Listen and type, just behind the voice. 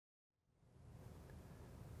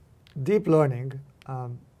deep learning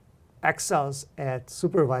excels at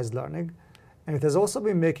supervised learning, and it has also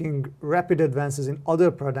been making rapid advances in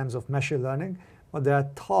other paradigms of machine learning, but there are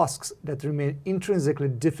tasks that remain intrinsically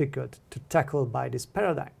difficult to tackle by this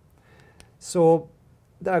paradigm. So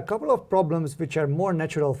there are a couple of problems which are more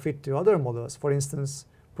natural fit to other models, for instance,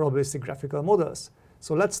 probabilistic graphical models.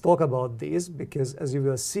 So let's talk about these, because as you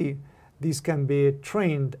will see, these can be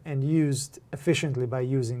trained and used efficiently by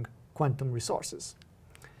using quantum resources.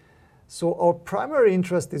 So our primary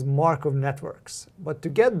interest is Markov networks. But to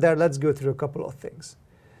get there, let's go through a couple of things.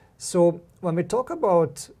 So when we talk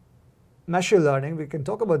about machine learning, we can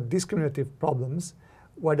talk about discriminative problems,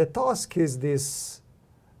 where the task is this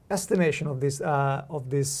estimation of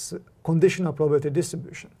this conditional probability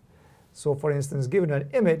distribution. So for instance, given an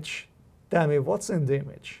image, tell me what's in the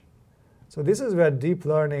image. So this is where deep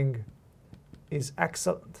learning is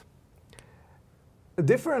excellent. A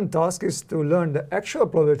different task is to learn the actual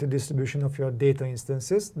probability distribution of your data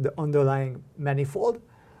instances, the underlying manifold,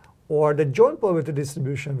 or the joint probability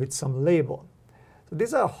distribution with some label. So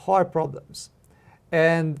these are hard problems.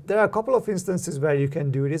 And there are a couple of instances where you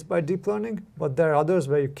can do this by deep learning, but there are others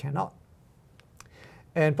where you cannot.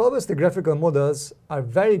 And probabilistic graphical models are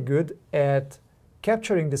very good at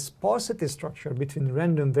capturing the sparsity structure between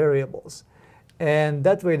random variables. And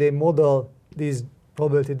that way they model these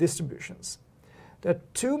probability distributions. There are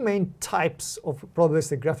two main types of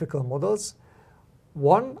probabilistic graphical models.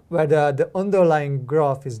 One, where the underlying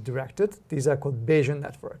graph is directed. These are called Bayesian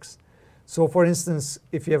networks. So for instance,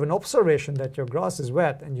 if you have an observation that your grass is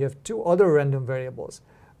wet and you have two other random variables,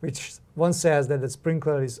 which one says that the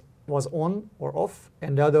sprinkler was on or off,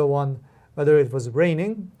 and the other one whether it was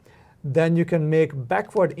raining, then you can make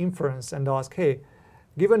backward inference and ask, hey,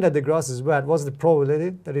 given that the grass is wet, what's the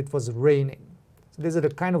probability that it was raining? So these are the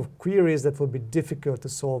kind of queries that will be difficult to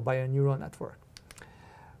solve by a neural network.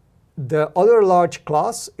 The other large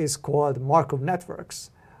class is called Markov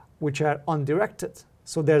networks, which are undirected.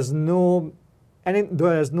 So there's no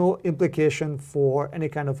implication for any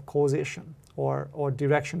kind of causation or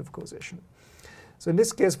direction of causation. So in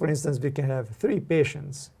this case, for instance, we can have 3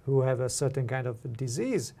 patients who have a certain kind of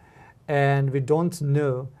disease, and we don't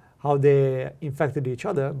know how they infected each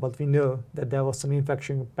other, but we know that there was some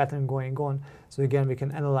infection pattern going on. So again, we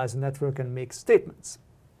can analyze the network and make statements.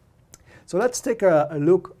 So let's take a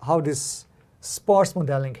look how this sparse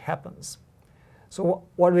modeling happens. So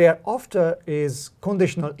what we are after is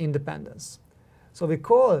conditional independence. So we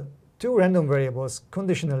call 2 random variables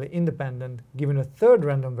conditionally independent given a third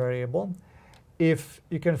random variable if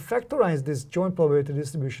you can factorize this joint probability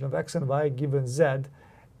distribution of x and y given z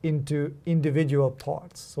into individual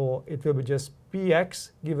parts. So it will be just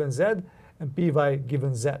px given z and py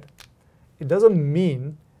given z. It doesn't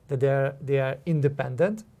mean that they are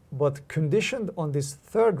independent, but conditioned on this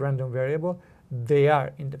third random variable, they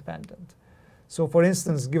are independent. So for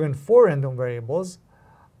instance, given 4 random variables,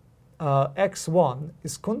 x1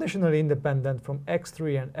 is conditionally independent from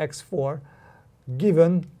x3 and x4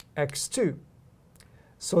 given x2.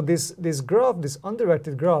 So this graph, this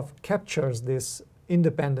undirected graph, captures this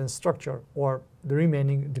independent structure or the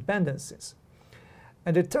remaining dependencies.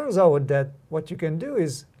 And it turns out that what you can do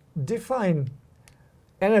is define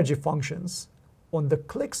energy functions on the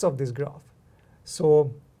clicks of this graph.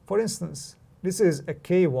 So for instance, this is a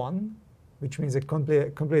K1, which means a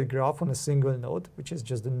complete graph on a single node, which is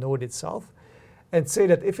just the node itself, and say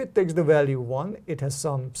that if it takes the value 1, it has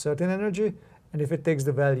some certain energy, and if it takes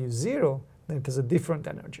the value 0, then it has a different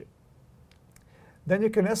energy. Then you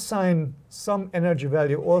can assign some energy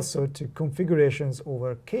value also to configurations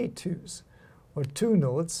over K2s, or 2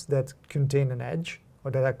 nodes that contain an edge, or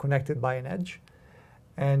that are connected by an edge.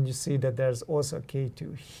 And you see that there's also a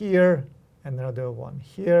K2 here, and another one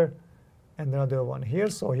here, and another one here.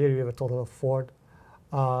 So here you have a total of 4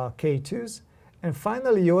 K2s. And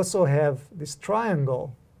finally, you also have this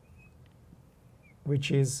triangle, which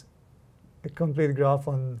is a complete graph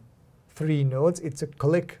on 3 nodes. It's a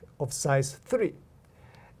click of size 3.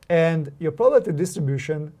 And your probability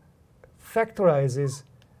distribution factorizes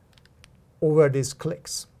over these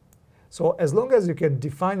clicks. So as long as you can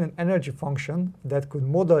define an energy function that could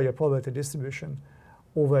model your probability distribution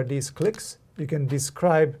over these clicks, you can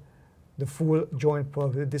describe the full joint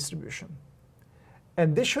probability distribution.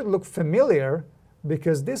 And this should look familiar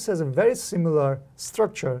because this has a very similar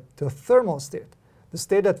structure to a thermal state, the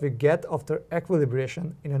state that we get after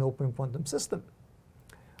equilibration in an open quantum system,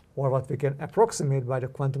 or what we can approximate by the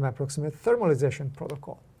quantum approximate thermalization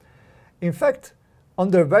protocol. In fact,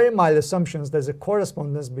 under very mild assumptions, there's a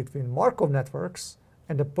correspondence between Markov networks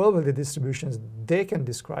and the probability distributions they can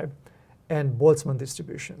describe and Boltzmann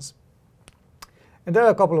distributions. And there are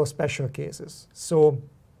a couple of special cases. So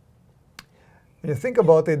when you think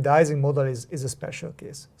about it, the Ising model is a special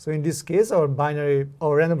case. So in this case, our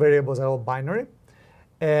random variables are all binary.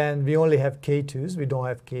 And we only have K2s. We don't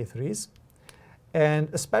have K3s. And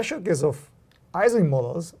a special case of Ising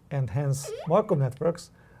models, and hence Markov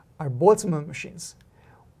networks, are Boltzmann machines.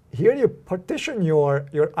 Here you partition your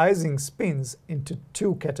Ising spins into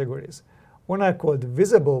two categories. One are called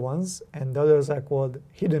visible ones, and the others are called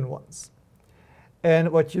hidden ones.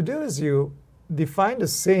 And what you do is you define the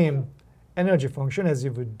same energy function as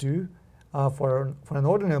you would do for an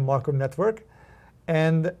ordinary Markov network,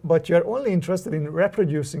 but you're only interested in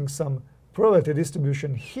reproducing some probability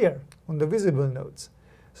distribution here on the visible nodes.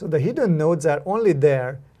 So the hidden nodes are only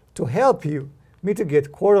there to help you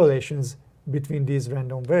mitigate correlations between these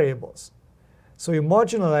random variables. So you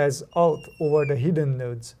marginalize out over the hidden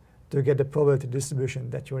nodes to get the probability distribution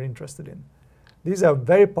that you're interested in. These are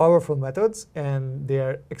very powerful methods, and they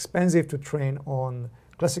are expensive to train on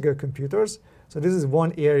classical computers. So this is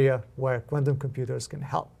one area where quantum computers can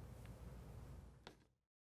help.